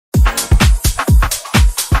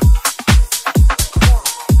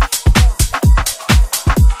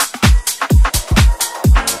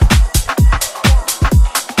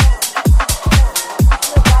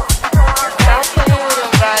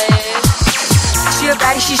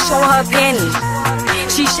she showing her panties.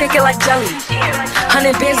 She shake it like jelly.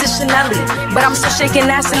 100 bands of Chanel, but I'm still shaking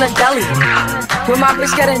ass in the deli. With my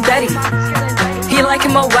bitch getting dirty. He like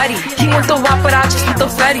him already. He want the wop, but I just want the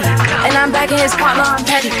Freddy. And I'm back in his partner, I'm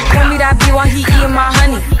petty. Call me that B while he eating my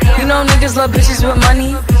honey. You know niggas love bitches with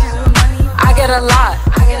money. I get a lot.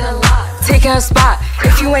 Taking a spot.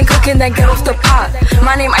 If you ain't cooking, then get off the pot.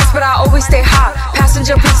 My name Ice, but I always stay hot.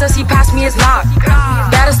 Passenger princess, he passed me his knock.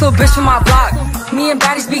 Baddest little bitch from my block. Me and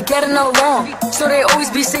baddies be getting along, so they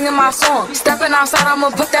always be singing my song. Stepping outside,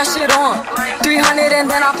 I'ma put that shit on. 300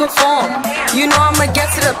 and then I perform. You know I'ma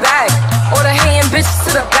get to the bag. All the hating bitches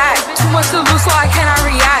to the back. Too much to lose, so I cannot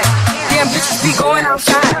react. Damn bitches be going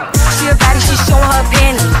outside. She a baddie, she showing her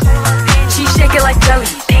panties. She shake it like jelly.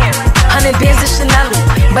 100 bands of Chanel,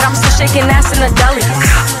 but I'm still shaking ass in the deli.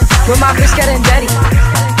 With my bitch getting dirty.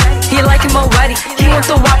 He like him already. He want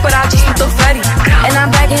the wop, but I just want the Freddy. And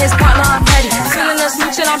I'm back in his partner, I'm petty. Feeling a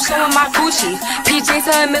smooch and I'm showing my Gucci. PJ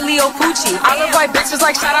to Emilio Pucci. I love white bitches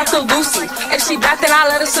like shout out to Lucy. If she back, then I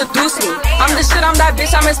let her seduce me. I'm the shit, I'm that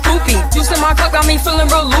bitch, I'm his poopy. Juice in my cup got me feeling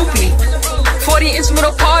real loopy. 40-inch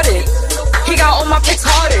middle parted. He got all my pics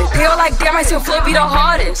harder. They all like, damn, I still flip be the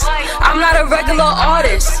hardest. I'm not a regular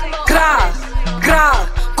artist. Gra,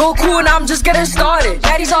 go cool and I'm just getting started.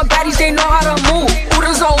 Baddies on baddies, they know how to move.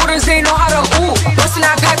 Ooters on ooters, they know how to ooh. Bustin'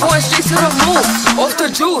 that pack, going straight to the move. Off the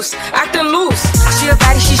juice, acting loose. She a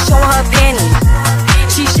baddie, she showing her panties.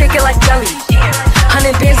 She shake it like jelly.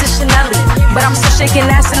 100 bands of Chanel, but I'm still shaking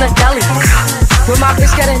ass in the deli. With my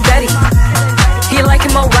bitch getting dirty. He like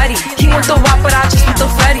him already. He want the wop, but I just want the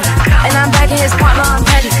Freddy. And I'm back in his partner, I'm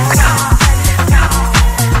petty.